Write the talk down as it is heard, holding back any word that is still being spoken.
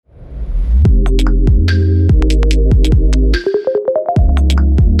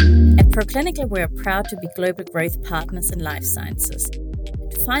Proclinical, we are proud to be global growth partners in life sciences.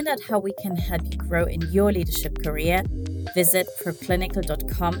 To find out how we can help you grow in your leadership career, visit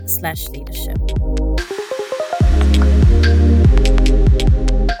proclinical.com/leadership.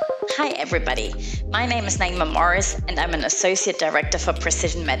 Hi everybody, my name is Niama Morys and I'm an Associate Director for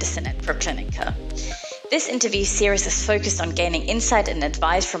Precision Medicine at Proclinical. This interview series is focused on gaining insight and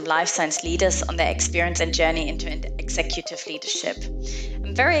advice from life science leaders on their experience and journey into executive leadership.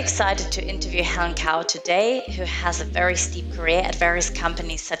 I'm very excited to interview Helen Cao today, who has a very steep career at various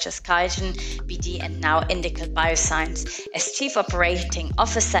companies such as Qiagen, BD and now Biosciences as Chief Operating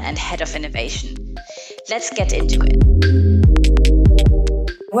Officer and Head of Innovation. Let's get into it.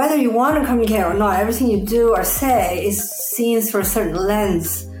 Whether you want to communicate or not, everything you do or say is seen through a certain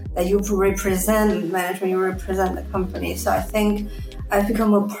lens that you represent management, you represent the company. So I think I've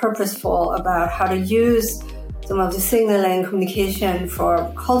become more purposeful about how to use some of the signaling communication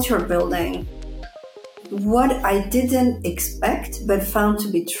for culture building. What I didn't expect but found to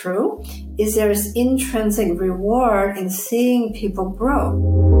be true is there's intrinsic reward in seeing people grow.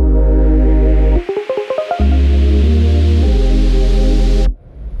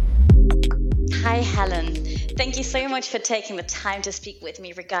 Hi, Helen. Thank you so much for taking the time to speak with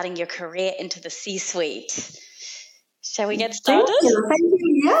me regarding your career into the C-suite. Shall we get started? Thank you.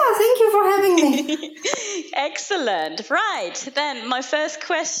 Yeah, thank you for having me. Excellent. Right. Then my first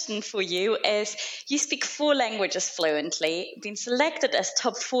question for you is, you speak 4 languages fluently, been selected as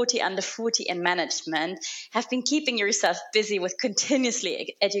top 40 under 40 in management, have been keeping yourself busy with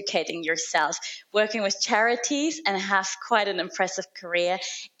continuously educating yourself, working with charities and have quite an impressive career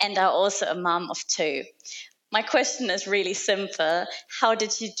and are also a mom of 2. My question is really simple. How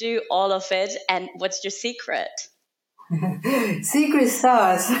did you do all of it and what's your secret? Secret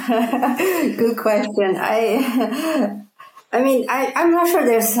sauce. Good question. I'm not sure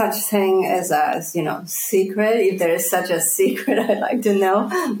there's such thing as a, secret. If there is such a secret, I'd like to know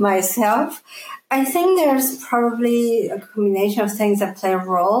myself. I think there's probably a combination of things that play a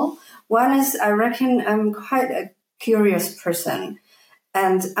role. One is, I reckon I'm quite a curious person.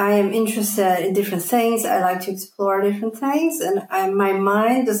 And I am interested in different things. I like to explore different things. And my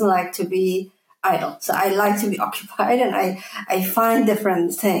mind doesn't like to be idle. So I like to be occupied, and I find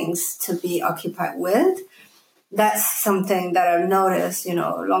different things to be occupied with. That's something that I've noticed, a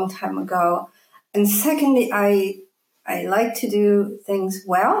long time ago. And secondly, I like to do things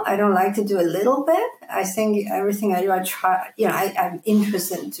well. I don't like to do a little bit. I think everything I do, I try, I'm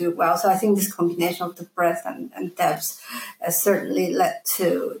interested in do well. So I think this combination of the breadth and depth has certainly led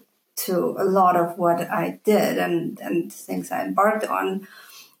to a lot of what I did and things I embarked on.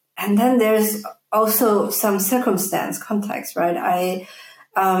 And then there's also some context, right? I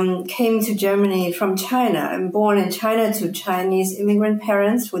came to Germany from China. I'm born in China to Chinese immigrant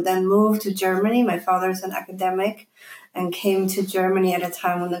parents who then moved to Germany. My father's an academic and came to Germany at a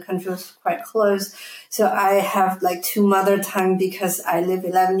time when the country was quite closed. So I have 2 mother tongue because I lived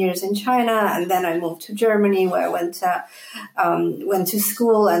 11 years in China, and then I moved to Germany where I went to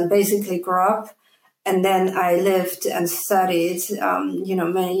school and basically grew up. And then I lived and studied,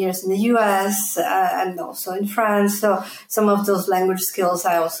 many years in the US and also in France. So some of those language skills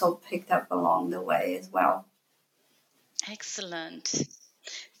I also picked up along the way as well. Excellent.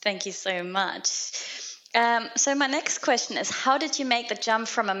 Thank you so much. So my next question is, how did you make the jump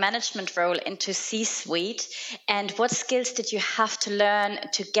from a management role into C-suite? And what skills did you have to learn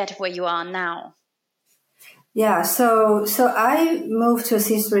to get where you are now? Yeah, so I moved to a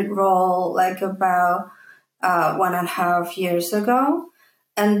C-suite role about 1.5 years ago.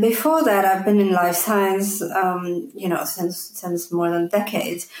 And before that, I've been in life science, since more than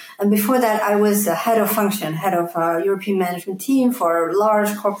decades. And before that, I was a head of a European Management Team for a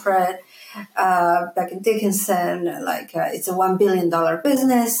large corporate, Becton Dickinson, it's a $1 billion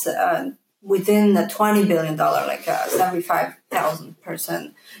business, within the $20 billion, 75,000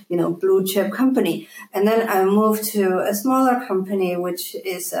 person, blue chip company. And then I moved to a smaller company, which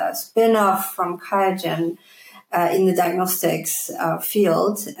is a spin-off from Qiagen in the diagnostics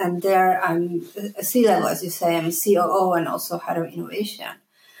field. And there I'm a C-level, as you say, I'm COO and also head of innovation.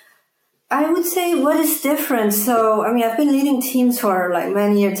 I would say what is different. So, I've been leading teams for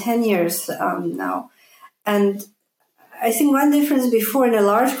many years, 10 years now. And I think one difference before in a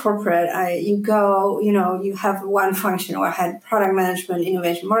large corporate, you have one function, or I had product management,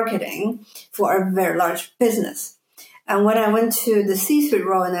 innovation, marketing for a very large business. And when I went to the C-suite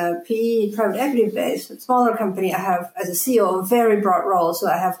role in a PE, private equity-based, smaller company, I have, as a CEO, a very broad role. So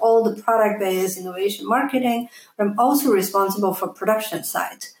I have all the product-based innovation marketing, but I'm also responsible for production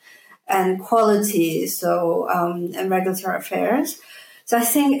side and quality, and regulatory affairs. So I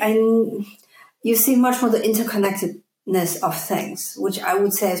think you see much more the interconnectedness of things, which I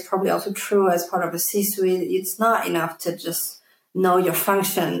would say is probably also true as part of a C-suite. It's not enough to just know your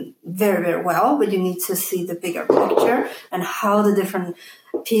function very, very well, but you need to see the bigger picture and how the different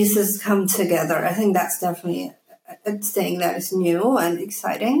pieces come together. I think that's definitely a thing that is new and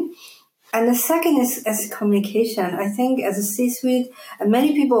exciting. And the second is as communication. I think as a C-suite, and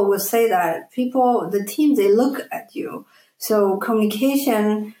many people will say that the team, they look at you. So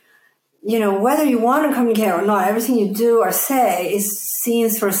communication, whether you want to communicate or not, everything you do or say is seen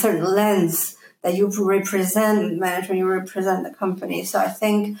through a certain lens that you represent management, you represent the company. So I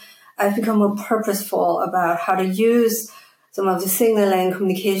think I've become more purposeful about how to use some of the signaling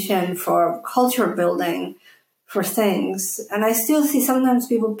communication for culture building for things. And I still see sometimes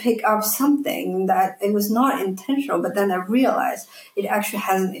people pick up something that it was not intentional, but then I realize it actually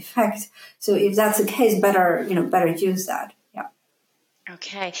has an effect. So if that's the case, better use that. Yeah.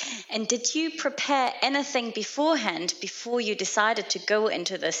 Okay. And did you prepare anything beforehand, before you decided to go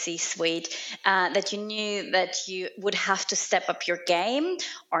into the C-suite, that you knew that you would have to step up your game?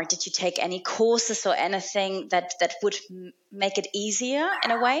 Or did you take any courses or anything that would make it easier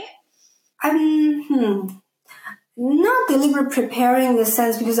in a way? Not deliberate preparing in the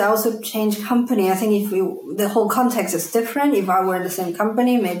sense, because I also changed company. I think the whole context is different. If I were in the same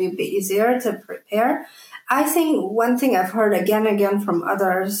company, maybe it'd be easier to prepare. I think one thing I've heard again and again from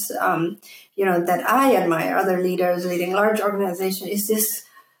others, that I admire, other leaders leading large organizations, is this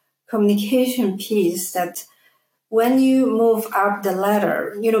communication piece that when you move up the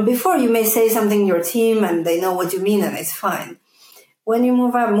ladder, before you may say something to your team and they know what you mean and it's fine. When you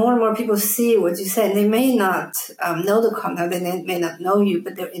move up, more and more people see what you say. They may not know the content, they may not know you,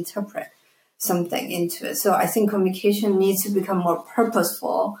 but they'll interpret something into it. So I think communication needs to become more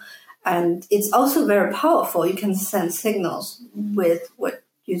purposeful. And it's also very powerful. You can send signals with what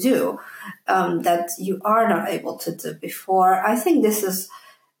you do that you are not able to do before. I think this is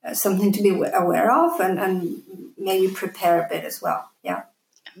something to be aware of and maybe prepare a bit as well. Yeah.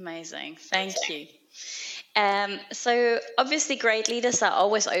 Amazing. Thank you. So obviously great leaders are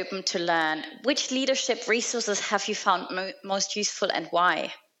always open to learn. Which leadership resources have you found most useful and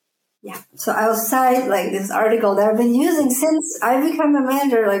why? Yeah, so I'll cite this article that I've been using since I became a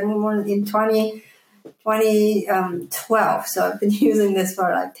manager, more in 2012. So I've been using this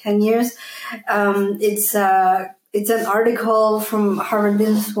for 10 years. It's an article from Harvard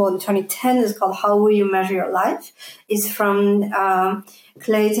Business School in 2010. It's called "How Will You Measure Your Life?" It's from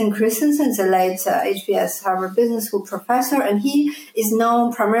Clayton Christensen. It's a late HBS Harvard Business School professor, and he is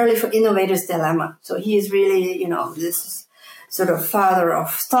known primarily for Innovator's Dilemma. So he is really, this sort of father of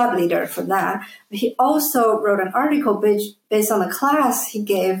thought leader for that. But he also wrote an article based on a class he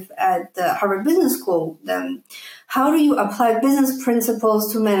gave at the Harvard Business School. How do you apply business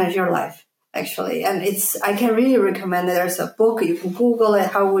principles to manage your life? Actually, and I can really recommend it. There's a book, you can Google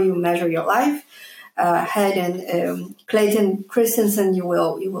it, How Will You Measure Your Life? Hayden Clayton Christensen, you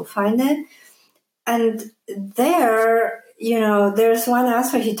will find it. And there, there's one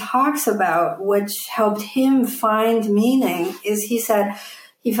aspect he talks about which helped him find meaning is he said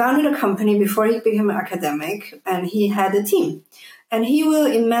he founded a company before he became an academic, and he had a team. And he will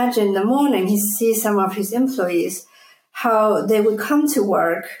imagine in the morning, he sees some of his employees, how they would come to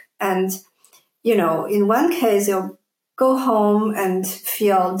work and in one case, they'll go home and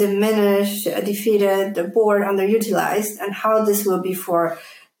feel diminished, defeated, bored, underutilized, and how this will be for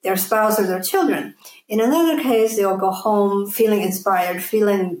their spouse or their children. In another case, they'll go home feeling inspired,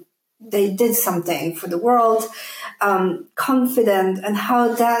 feeling they did something for the world, confident, and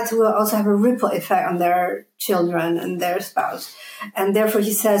how that will also have a ripple effect on their children and their spouse. And therefore,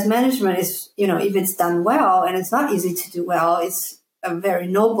 he says management is, if it's done well, and it's not easy to do well, it's a very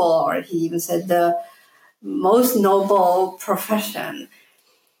noble, or he even said the most noble profession.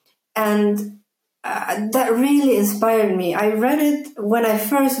 And that really inspired me. I read it when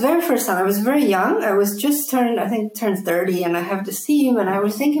very first time, I was very young. I was just turned 30, and I have the team, and I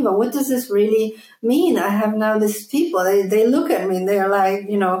was thinking about what does this really mean? I have now these people, they look at me and they're like,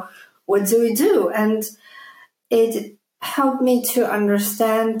 what do we do? And it helped me to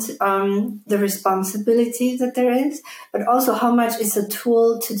understand the responsibility that there is, but also how much it's a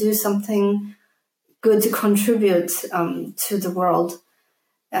tool to do something good, to contribute to the world.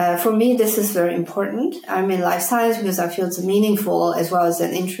 For me, this is very important. I'm in life science because I feel it's meaningful as well as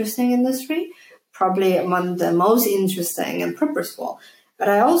an interesting industry, probably among the most interesting and purposeful. But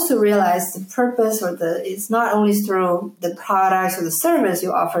I also realized the purpose it's not only through the products or the service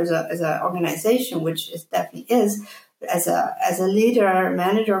you offer as an organization, which it definitely is, but as a leader,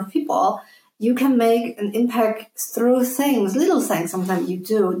 manager of people, you can make an impact through things, little things sometimes you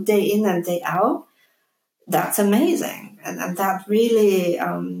do day in and day out. That's amazing. And that really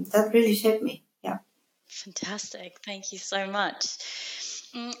shaped me. Yeah. Fantastic. Thank you so much.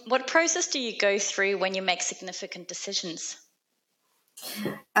 What process do you go through when you make significant decisions?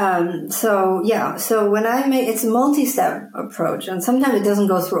 So when I make, it's a multi-step approach, and sometimes it doesn't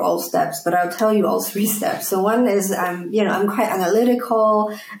go through all steps, but I'll tell you all 3 steps. So one is, I'm quite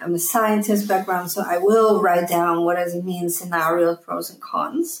analytical. I'm a scientist background, so I will write down what does it mean, scenarios, pros and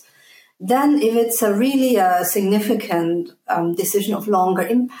cons. Then if it's really a significant decision of longer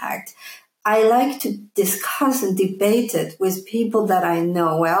impact, I like to discuss and debate it with people that I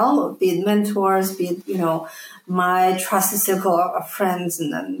know well, be it mentors, be it, my trusted circle of friends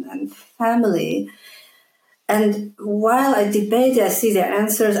and family. And while I debate it, I see their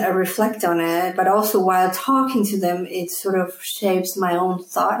answers, I reflect on it, but also while talking to them, it sort of shapes my own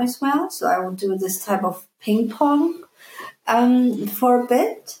thought as well. So I will do this type of ping pong for a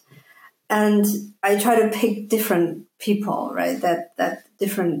bit. And I try to pick different people, right, that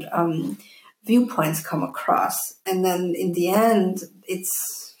different viewpoints come across. And then in the end,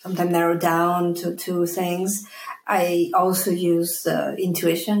 it's sometimes narrowed down to 2 things. I also use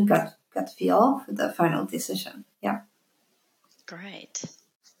intuition, gut feel for the final decision. Yeah. Great.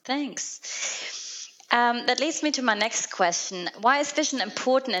 Thanks. That leads me to my next question. Why is vision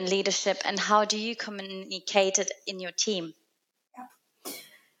important in leadership, and how do you communicate it in your team?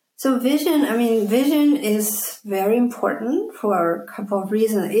 So vision is very important for a couple of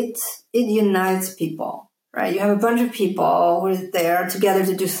reasons. It unites people, right? You have a bunch of people who are there together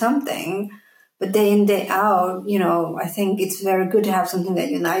to do something, but day in, day out, I think it's very good to have something that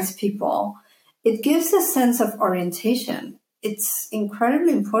unites people. It gives a sense of orientation. It's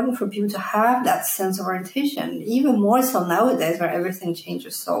incredibly important for people to have that sense of orientation, even more so nowadays where everything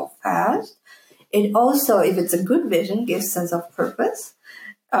changes so fast. It also, if it's a good vision, gives a sense of purpose.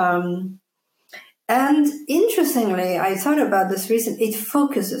 And interestingly, I thought about this recently, it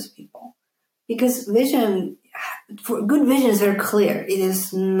focuses people because good vision is very clear. It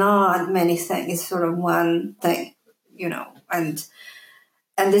is not many things. It's sort of one thing, and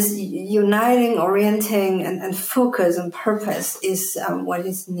this uniting, orienting and focus and purpose is what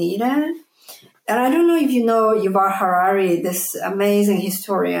is needed. And I don't know if you know Yuval Harari, this amazing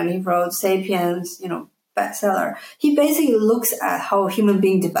historian. He wrote Sapiens, bestseller. He basically looks at how human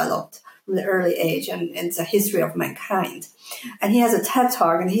being developed from the early age and it's a history of mankind. And he has a TED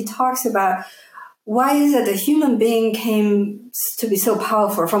talk and he talks about why is it a human being came to be so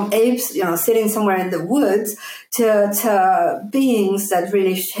powerful from apes, sitting somewhere in the woods to beings that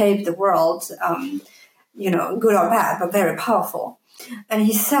really shaped the world, good or bad, but very powerful. And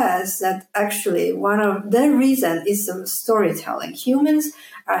he says that actually one of the reason is the storytelling. Humans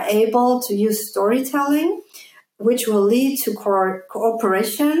are able to use storytelling, which will lead to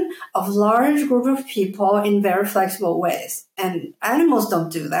cooperation of large group of people in very flexible ways. And animals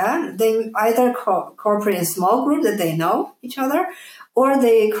don't do that. They either cooperate in small groups that they know each other, or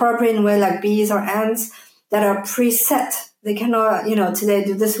they cooperate in a way like bees or ants that are preset. They cannot, today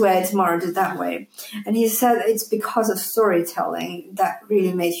do this way, tomorrow do that way. And he said it's because of storytelling that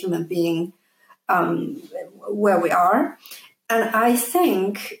really made human being where we are. And I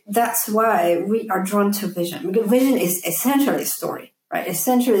think that's why we are drawn to vision. Because vision is essentially a story, right?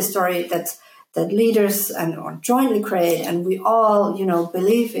 Essentially a story that leaders or jointly create, and we all,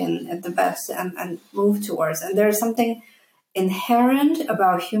 believe in at the best and move towards. And there's something inherent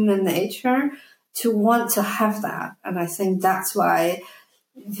about human nature to want to have that. And I think that's why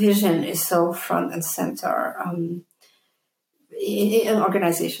vision is so front and center in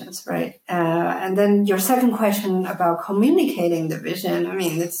organizations, right? And then your second question about communicating the vision,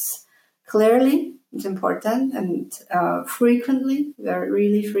 it's important and frequently,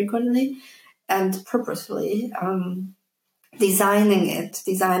 really frequently, and purposefully.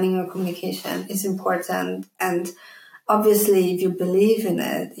 Designing your communication is important. And obviously, if you believe in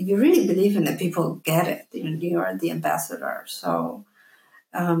it, if you really believe in it, people get it. You are the ambassador. So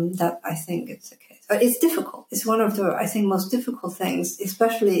that I think it's the case. But it's difficult. It's one of the, I think, most difficult things,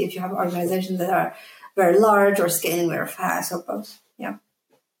 especially if you have organizations that are very large or scaling very fast or both. Yeah.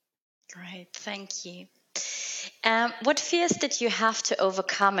 Great. Thank you. What fears did you have to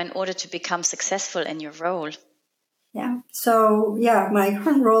overcome in order to become successful in your role? Yeah. So, my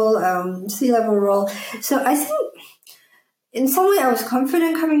current role, C-level role. So I think in some way I was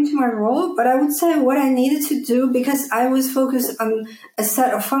confident coming to my role, but I would say what I needed to do, because I was focused on a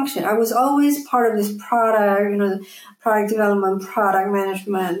set of function. I was always part of this product, product development, product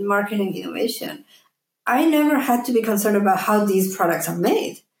management, marketing, innovation. I never had to be concerned about how these products are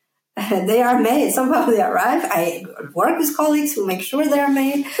made. They are made. Somehow they arrive. I work with colleagues who make sure they're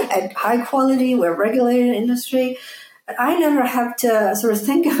made at high quality. We're a regulated industry. But I never have to sort of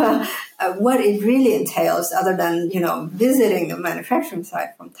think about what it really entails other than, visiting the manufacturing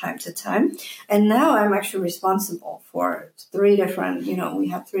site from time to time. And now I'm actually responsible for we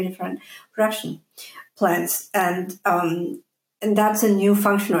have 3 different production plants. And that's a new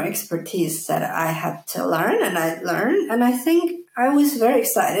functional expertise that I had to learn, and I learned. And I think I was very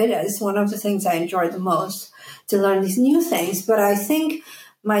excited. It's one of the things I enjoyed the most, to learn these new things. But I think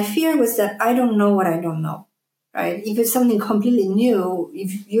my fear was that I don't know what I don't know, right? If it's something completely new,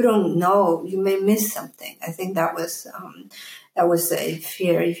 if you don't know, you may miss something. I think that was a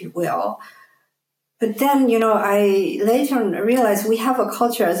fear, if you will. But then, I later on realized we have a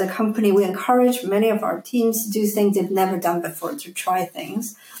culture as a company. We encourage many of our teams to do things they've never done before, to try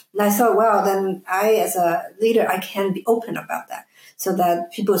things. And I thought, well, then I, as a leader, I can be open about that so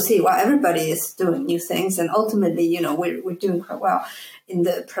that people see, well, everybody is doing new things. And ultimately, we're doing quite well in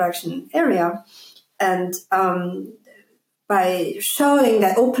the production area. And by showing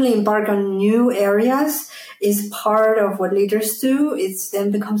that openly embark on new areas is part of what leaders do, it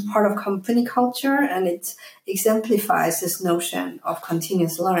then becomes part of company culture, and it exemplifies this notion of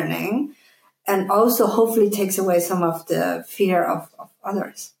continuous learning, and also hopefully takes away some of the fear of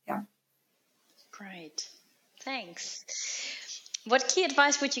others. Yeah. Great. Thanks. What key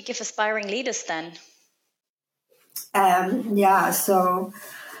advice would you give aspiring leaders then? So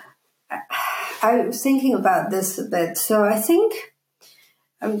I was thinking about this a bit. So I think,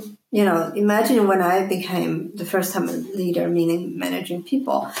 imagine when I became the first time a leader, meaning managing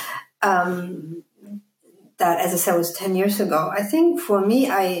people, that, as I said, was 10 years ago. I think for me,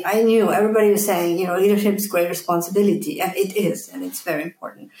 I knew everybody was saying, leadership is great responsibility, and it is, and it's very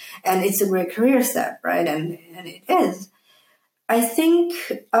important. And it's a great career step, right? And it is. I think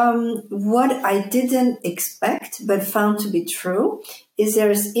what I didn't expect but found to be true is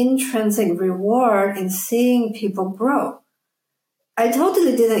there's intrinsic reward in seeing people grow. I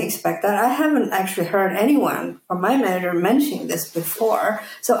totally didn't expect that. I haven't actually heard anyone from my manager mentioning this before,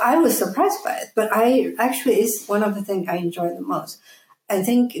 so I was surprised by it. But it's one of the things I enjoy the most. I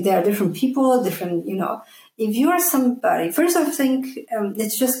think there are different people, different, if you are somebody, first I think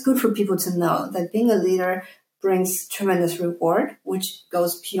it's just good for people to know that being a leader brings tremendous reward, which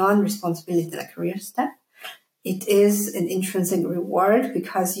goes beyond responsibility and a career step. It is an intrinsic reward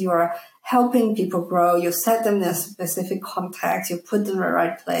because you are helping people grow. You set them in a specific context. You put them in the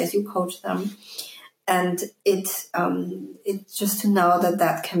right place. You coach them. And it's just to know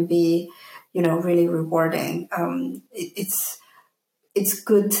that can be, really rewarding. It's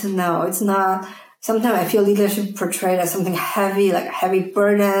good to know. It's not. Sometimes I feel leadership portrayed as something heavy, like a heavy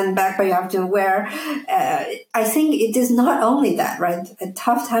burden, backpack you have to wear. I think it is not only that, right? At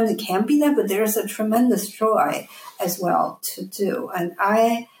tough times it can be that, but there's a tremendous joy as well to do. And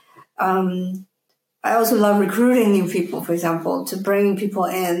I also love recruiting new people, for example, to bring people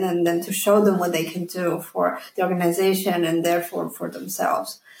in and then to show them what they can do for the organization and therefore for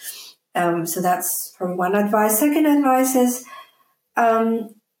themselves. So that's probably one advice. Second advice is,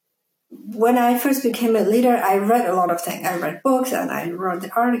 when I first became a leader, I read a lot of things. I read books and I wrote the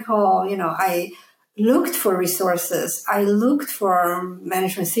article. I looked for resources. I looked for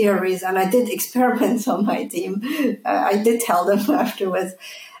management theories, and I did experiments on my team. I did tell them afterwards.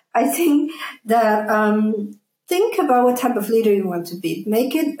 I think that think about what type of leader you want to be.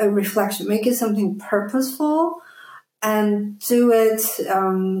 Make it a reflection. Make it something purposeful, and do it.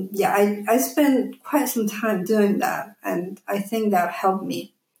 I spent quite some time doing that, and I think that helped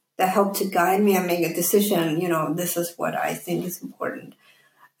me. That helped to guide me and make a decision. This is what I think is important,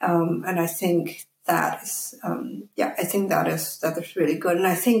 and I think that is, that is really good. And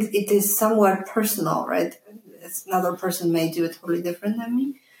I think it is somewhat personal, right? Another person may do it totally different than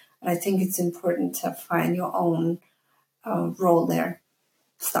me, and I think it's important to find your own role there,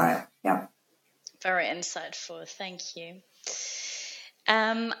 style. Yeah. Very insightful. Thank you.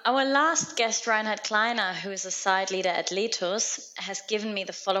 Our last guest, Reinhard Kleiner, who is a site leader at Letos, has given me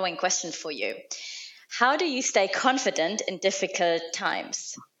the following question for you. How do you stay confident in difficult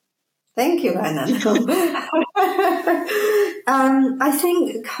times? Thank you, Reinhard. I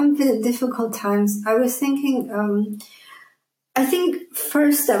think confident in difficult times, I was thinking, I think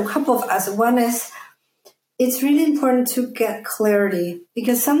first a couple of us. One is, it's really important to get clarity,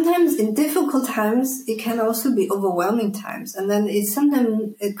 because sometimes in difficult times, it can also be overwhelming times. And then it's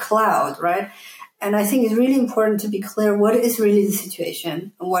sometimes a cloud, right? And I think it's really important to be clear what is really the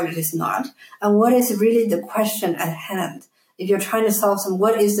situation and what it is not, and what is really the question at hand. if you're trying to solve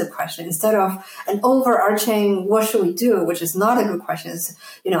what is the question, instead of an overarching, what should we do, which is not a good question. It's,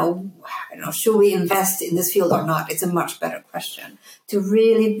 should we invest in this field or not? It's a much better question to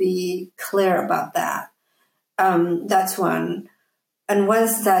really be clear about that. That's one. And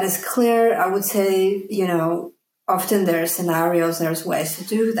once that is clear, I would say, often there are scenarios, there's ways to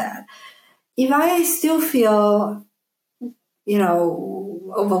do that. If I still feel,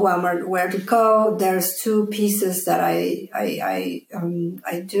 overwhelmed or where to go, there's two pieces that I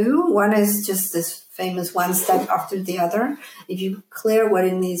do. One is just this famous one step after the other. If you clear what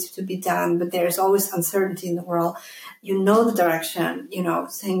it needs to be done, but there's always uncertainty in the world, the direction,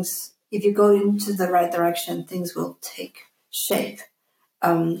 things, if you go into the right direction, things will take shape.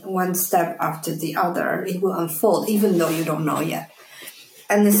 One step after the other, it will unfold, even though you don't know yet.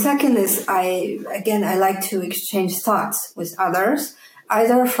 And the second is, I like to exchange thoughts with others,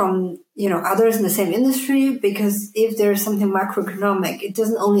 either from, others in the same industry, because if there's something macroeconomic, it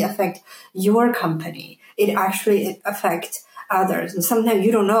doesn't only affect your company, it actually affects others. And sometimes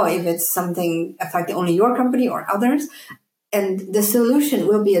you don't know if it's something affecting only your company or others, and the solution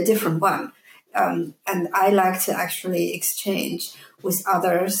will be a different one. And I like to actually exchange with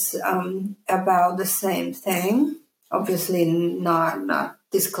others about the same thing. Obviously, not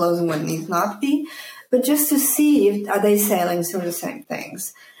disclosing what needs not be, but just to see if are they sailing through the same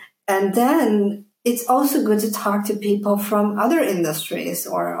things. And then it's also good to talk to people from other industries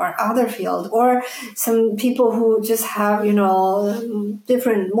or other fields, or some people who just have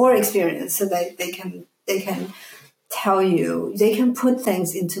different, more experience, so that they can tell you, they can put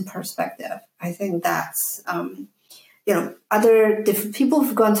things into perspective. I think that's other people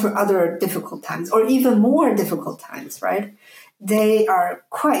who've gone through other difficult times or even more difficult times, right? They are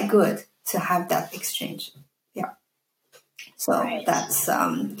quite good to have that exchange. Yeah. So right. That's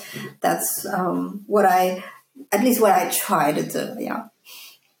what I try to do. Yeah.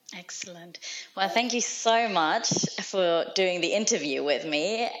 Excellent. Well, thank you so much for doing the interview with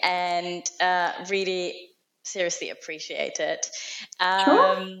me, and really seriously appreciate it.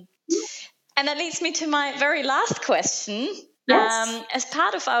 Sure. And that leads me to my very last question. Yes. As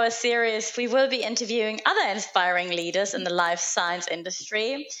part of our series, we will be interviewing other inspiring leaders in the life science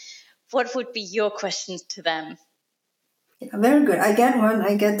industry. What would be your questions to them? Yeah, very good. I get one.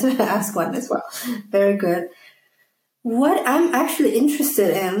 I get to ask one as well. Very good. What I'm actually interested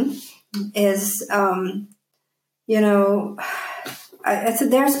in is,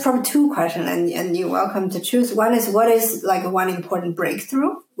 there's probably two questions, and you're welcome to choose. One is, what is like one important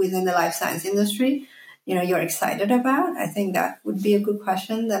breakthrough within the life science industry, you're excited about? I think that would be a good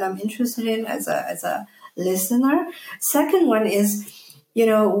question that I'm interested in as a listener. Second one is,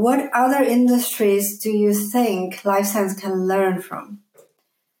 what other industries do you think life science can learn from?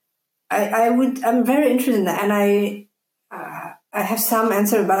 I'm very interested in that, and I have some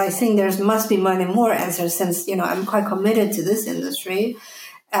answer, but I think there must be many more answers, since, I'm quite committed to this industry.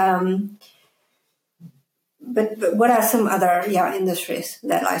 But what are some other industries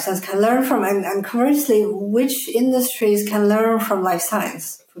that life science can learn from? And conversely, which industries can learn from life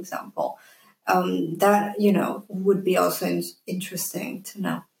science, for example? That, would be also interesting to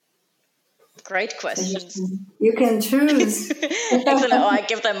know. Great questions. You can choose. Excellent. I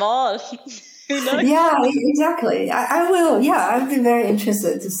give them all. Yeah, exactly. I will. Yeah, I'd be very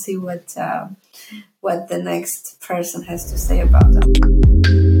interested to see what the next person has to say about them.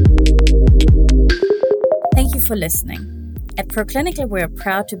 Thank you for listening. At Proclinical, we are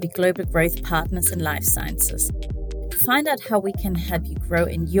proud to be global growth partners in life sciences. To find out how we can help you grow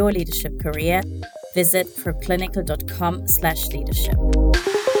in your leadership career, visit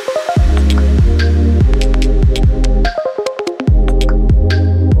proclinical.com/leadership.